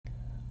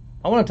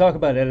I want to talk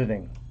about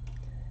editing,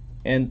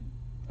 and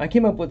I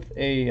came up with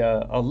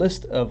a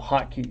list of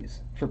hotkeys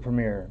for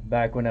Premiere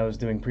back when I was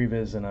doing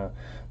previs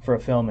for a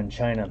film in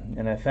China,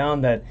 and I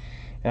found that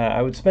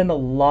I would spend a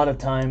lot of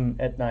time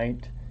at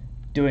night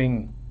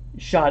doing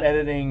shot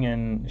editing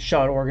and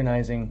shot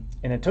organizing,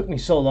 and it took me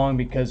so long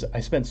because I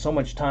spent so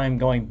much time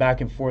going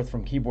back and forth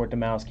from keyboard to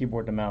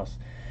mouse,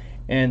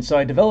 and so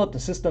I developed a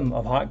system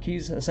of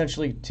hotkeys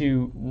essentially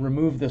to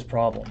remove this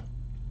problem.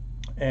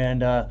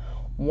 And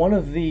one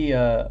of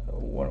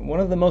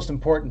the most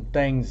important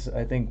things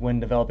I think when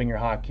developing your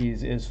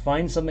hotkeys is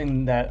find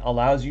something that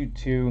allows you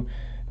to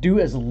do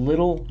as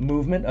little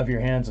movement of your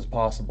hands as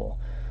possible.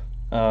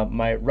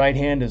 My right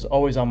hand is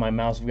always on my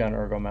mouse. We've got an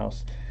ergo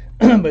mouse,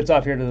 but it's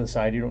off here to the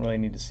side. You don't really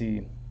need to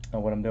see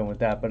what I'm doing with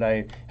that. But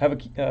I have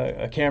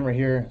a camera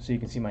here so you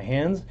can see my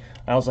hands.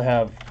 I also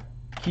have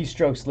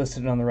keystrokes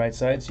listed on the right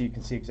side so you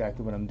can see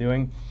exactly what I'm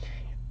doing.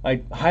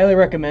 I highly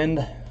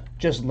recommend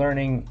just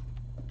learning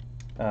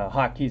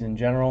hotkeys in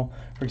general.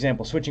 For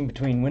example, switching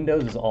between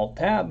windows is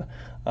Alt-Tab.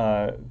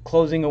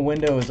 Closing a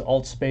window is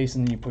Alt-Space,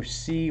 and then you push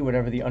C,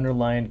 whatever the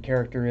underlined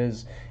character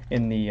is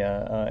in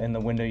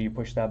the window, you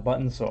push that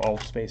button. So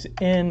Alt-Space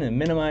in and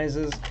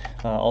minimizes,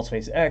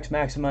 Alt-Space X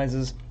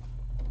maximizes.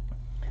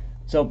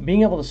 So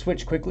being able to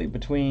switch quickly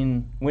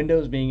between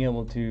windows, being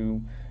able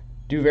to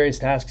do various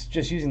tasks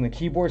just using the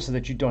keyboard so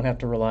that you don't have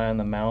to rely on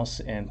the mouse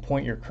and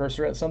point your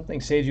cursor at something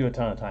saves you a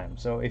ton of time.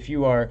 So if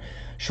you are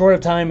short of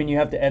time and you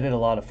have to edit a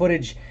lot of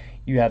footage,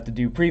 you have to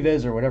do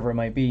previs or whatever it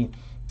might be,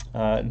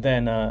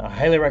 then I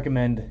highly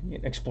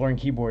recommend exploring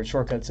keyboard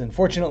shortcuts. And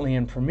fortunately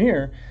in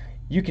Premiere,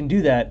 you can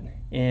do that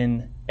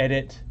in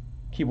Edit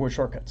Keyboard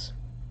Shortcuts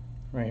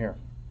right here.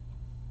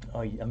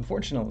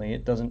 Unfortunately,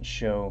 it doesn't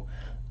show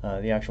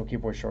the actual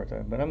keyboard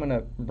shortcut, but I'm going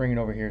to bring it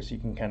over here so you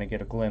can kind of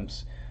get a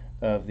glimpse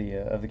of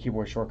the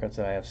keyboard shortcuts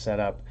that I have set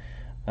up.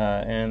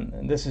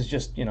 And this is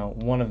just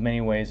one of many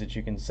ways that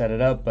you can set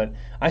it up, but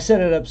I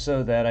set it up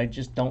so that I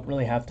just don't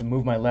really have to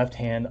move my left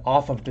hand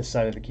off of this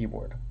side of the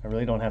keyboard. I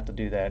really don't have to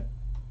do that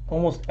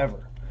almost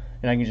ever,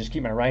 and I can just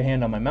keep my right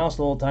hand on my mouse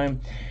the whole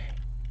time,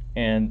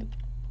 and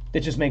it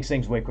just makes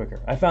things way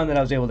quicker. I found that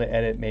I was able to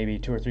edit maybe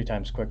 2 or 3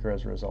 times quicker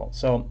as a result.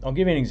 So I'll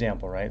give you an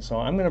example, right? So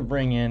I'm going to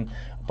bring in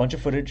a bunch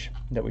of footage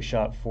that we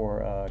shot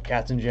for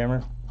Cats and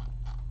Jammer,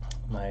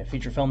 my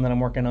feature film that I'm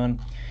working on,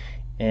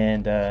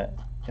 and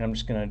I'm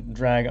just gonna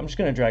drag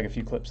a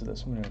few clips of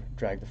this. I'm gonna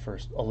drag the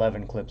first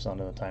 11 clips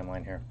onto the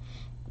timeline here.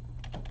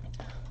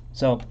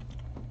 So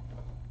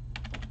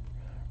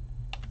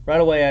right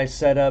away I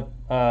set up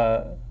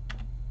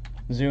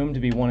zoom to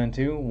be 1 and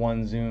 2.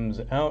 1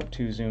 zooms out,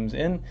 2 zooms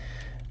in.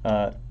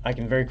 I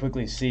can very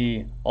quickly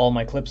see all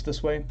my clips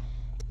this way.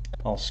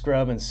 I'll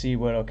scrub and see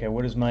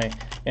what is my,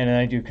 and then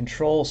I do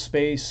Control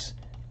Space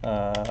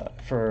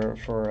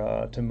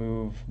to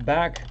move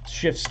back,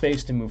 Shift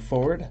Space to move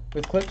forward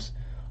with clips.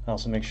 I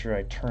also make sure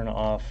I turn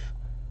off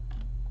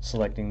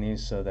selecting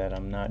these so that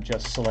I'm not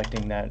just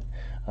selecting that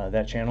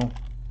channel.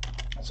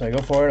 So I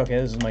go forward. Okay,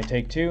 this is my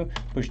take 2.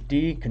 Push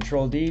D,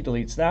 Control D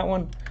deletes that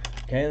one.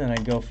 Okay, then I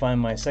go find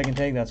my second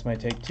take. That's my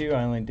take 2.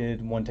 I only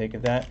did 1 take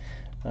of that.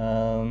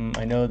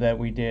 I know that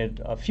we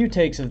did a few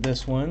takes of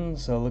this one,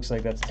 so it looks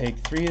like that's take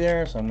 3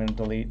 there, so I'm going to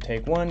delete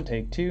take 1,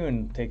 take 2,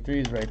 and take 3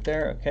 is right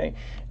there. Okay,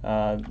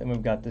 then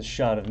we've got this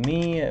shot of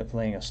me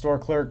playing a store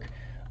clerk.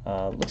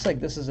 Looks like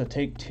this is a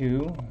take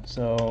 2,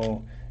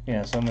 so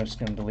yeah, so I'm just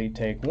going to delete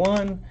take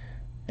 1,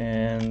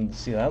 and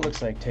see, that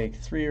looks like take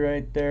 3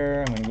 right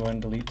there. I'm going to go ahead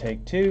and delete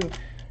take 2,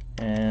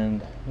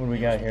 and what do we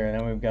got here? And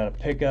then we've got a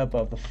pickup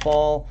of the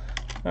fall.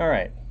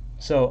 Alright,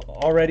 so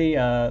already,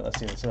 let's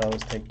see, so that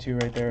was take 2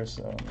 right there,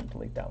 so I'm going to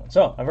delete that one.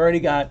 So I've already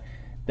got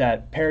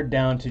that pared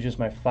down to just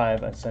my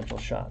 5 essential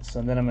shots.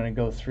 And then I'm going to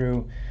go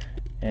through,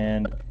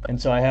 and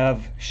so I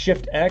have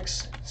Shift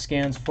X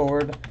scans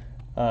forward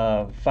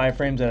 5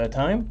 frames at a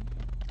time,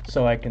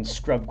 so I can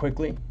scrub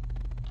quickly.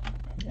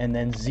 And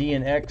then Z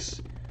and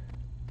X,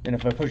 and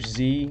if I push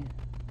Z,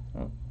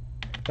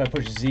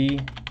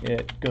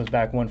 it goes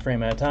back 1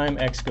 frame at a time.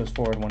 X goes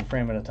forward 1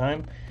 frame at a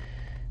time.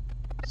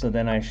 So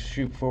then I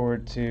shoot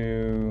forward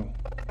to,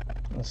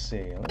 let's see,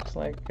 it looks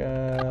like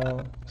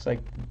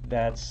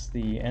that's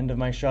the end of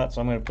my shot. So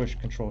I'm going to push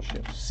Control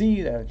Shift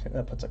C.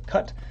 That puts a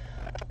cut.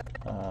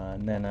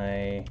 And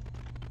then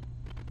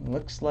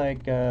looks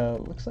like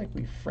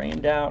we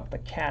framed out the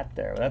cat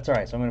there. That's all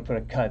right. So I'm going to put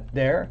a cut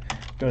there.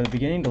 Go to the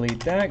beginning, delete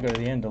that. Go to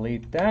the end,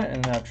 delete that,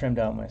 and I've trimmed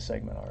out my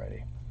segment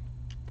already.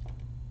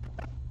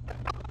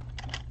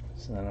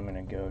 So then I'm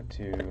going to go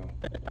to.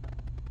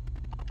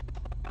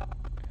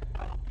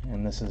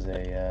 And this is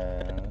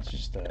it's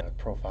just a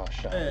profile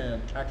shot.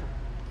 And action.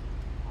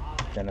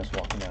 Dennis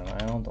walking down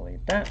the aisle,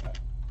 delete that.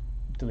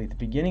 Delete the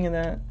beginning of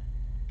that.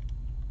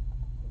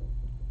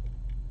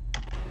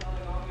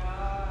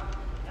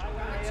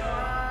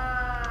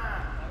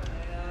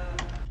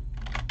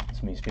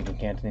 It's me speaking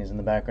Cantonese in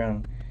the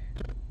background.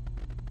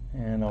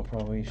 And I'll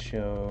probably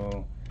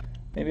show,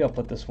 maybe I'll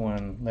put this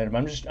one later, but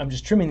I'm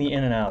just trimming the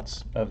in and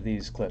outs of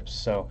these clips.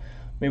 So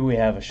maybe we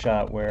have a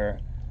shot where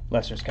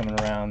Lester's coming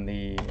around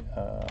the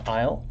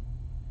aisle,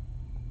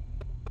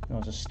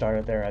 I'll just start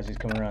it there as he's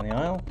coming around the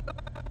aisle.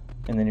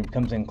 And then he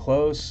comes in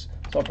close,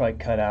 so I'll probably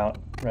cut out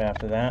right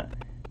after that.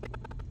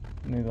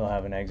 Maybe I'll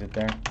have an exit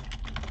there.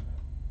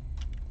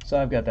 So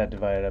I've got that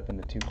divided up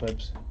into 2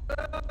 clips.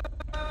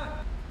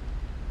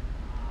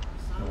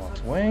 He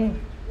walks away,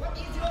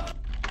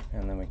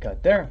 and then we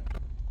cut there.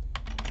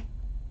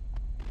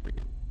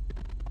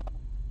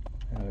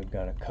 And we've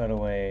got a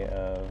cutaway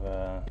of,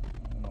 I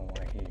don't know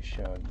why he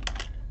showed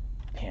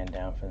pan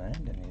down for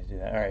that, didn't need to do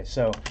that. Alright,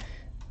 so,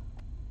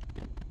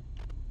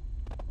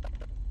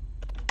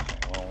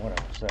 well,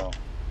 whatever, so.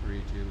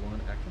 3, 2,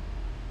 1, action.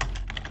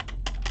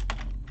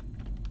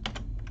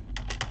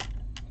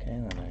 Okay,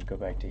 and I'm going to go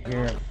back to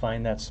here and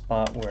find that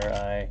spot where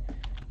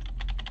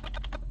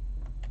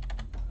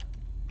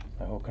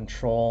I will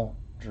control,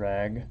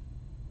 drag,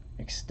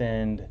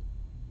 extend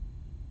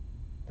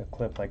the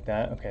clip like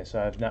that. Okay,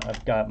 so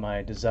I've got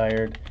my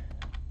desired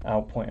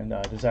out point,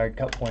 desired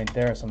cut point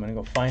there. So I'm going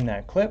to go find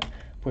that clip,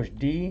 push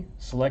D,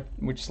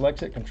 which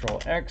selects it,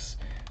 Control X,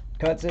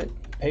 cuts it,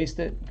 paste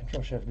it,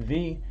 Control Shift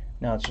V.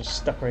 Now it's just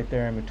stuck right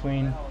there in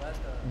between.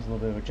 There's a little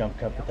bit of a jump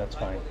cut, but that's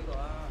fine.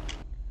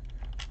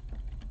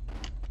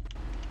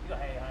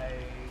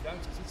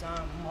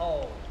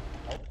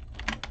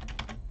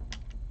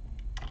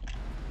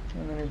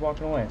 And then he's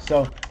walking away.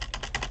 So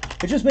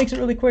it just makes it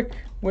really quick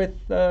with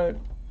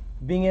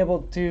being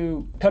able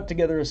to cut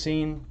together a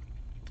scene.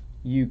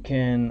 You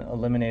can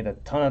eliminate a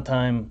ton of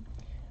time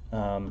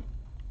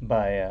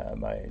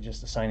by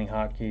just assigning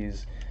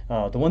hotkeys.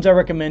 The ones I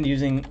recommend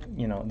using,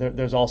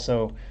 there's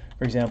also,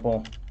 for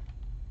example,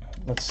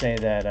 let's say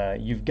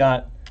that you've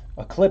got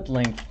a clip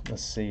length.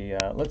 Let's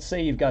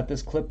say you've got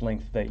this clip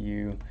length that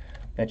you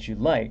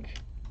like.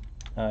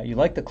 You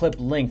like the clip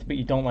length, but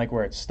you don't like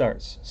where it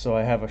starts. So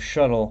I have a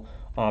shuttle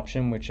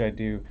option, which I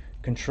do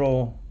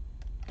Control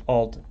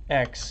Alt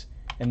X,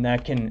 and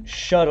that can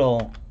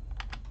shuttle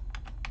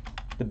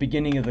the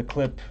beginning of the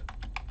clip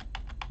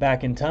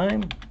back in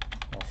time,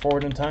 or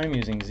forward in time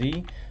using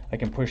Z. I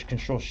can push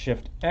Control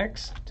Shift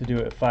X to do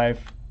it at 5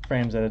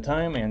 frames at a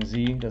time, and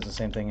Z does the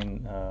same thing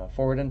in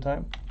forward in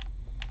time.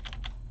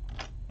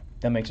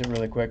 That makes it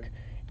really quick.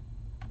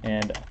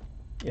 And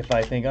if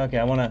I think, okay,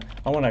 I want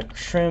to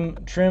trim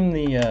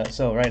the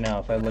so right now,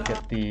 if I look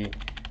at the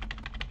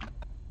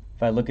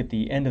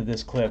end of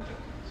this clip,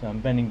 so I'm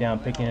bending down,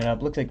 picking it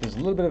up, looks like there's a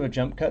little bit of a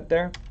jump cut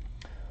there.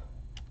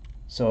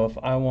 So if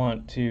I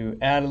want to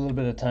add a little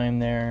bit of time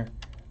there,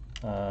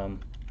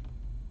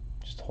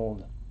 just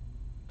hold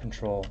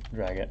Control,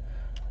 drag it.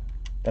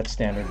 That's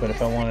standard. But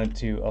if I wanted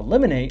to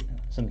eliminate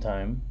some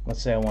time,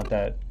 let's say I want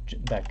that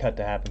cut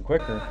to happen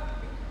quicker,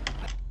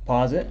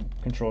 pause it,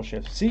 Control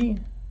Shift C,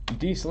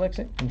 deselects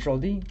it, Control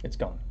D, it's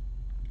gone.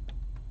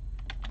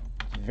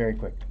 It's very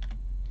quick.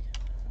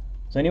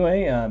 So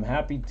anyway, I'm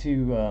happy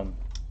to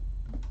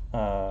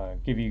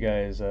give you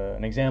guys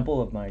an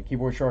example of my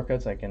keyboard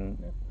shortcuts. I can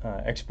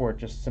export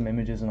just some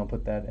images, and I'll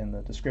put that in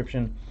the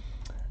description.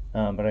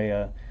 But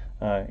I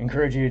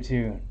encourage you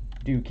to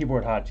do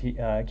keyboard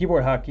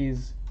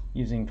hotkeys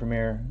using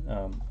Premiere.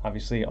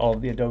 Obviously, all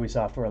of the Adobe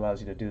software allows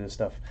you to do this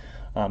stuff.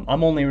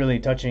 I'm only really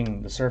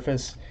touching the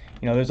surface.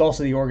 There's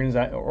also the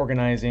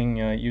organizing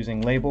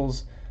using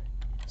labels.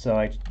 So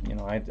I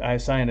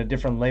assign a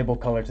different label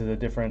color to the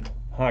different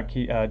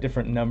hotkey,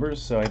 different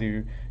numbers. So I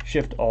do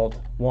Shift Alt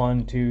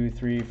 1, 2,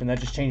 3, and that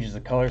just changes the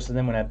color. So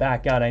then when I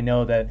back out, I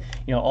know that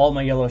all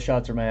my yellow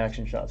shots are my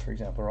action shots, for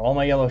example, or all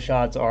my yellow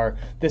shots are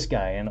this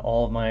guy, and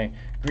all of my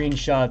green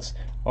shots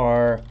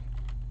are,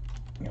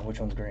 which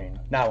one's green?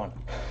 That one.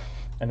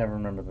 I never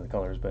remember the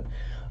colors, but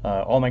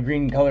all my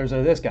green colors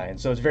are this guy, and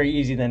so it's very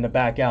easy then to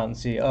back out and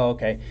see, oh,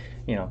 okay,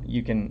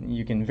 you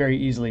can very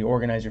easily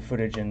organize your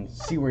footage and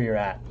see where you're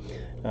at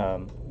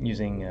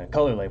using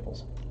color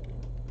labels.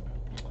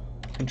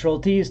 Control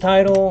T is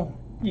title,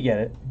 you get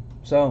it.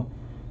 So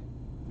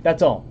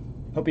that's all.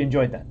 Hope you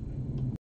enjoyed that.